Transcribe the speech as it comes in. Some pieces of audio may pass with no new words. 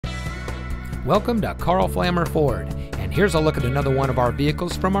Welcome to Karl Flammer Ford, and here's a look at another one of our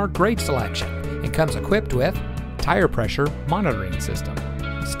vehicles from our great selection. It comes equipped with tire pressure monitoring system,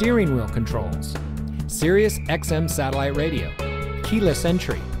 steering wheel controls, Sirius XM satellite radio, keyless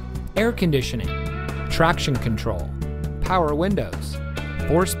entry, air conditioning, traction control, power windows,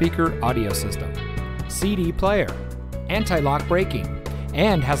 4-speaker audio system, CD player, anti-lock braking,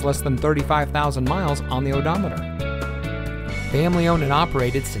 and has less than 35,000 miles on the odometer. Family owned and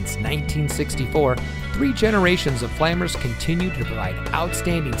operated since 1964, 3 generations of Flammers continue to provide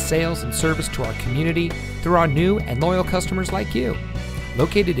outstanding sales and service to our community through our new and loyal customers like you.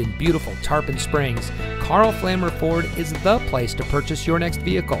 Located in beautiful Tarpon Springs, Karl Flammer Ford is the place to purchase your next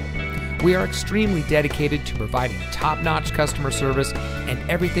vehicle. We are extremely dedicated to providing top-notch customer service, and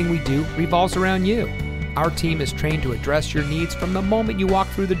everything we do revolves around you. Our team is trained to address your needs from the moment you walk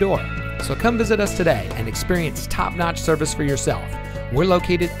through the door. So come visit us today and experience top-notch service for yourself. We're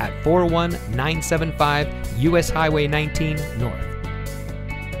located at 41975 US Highway 19 North.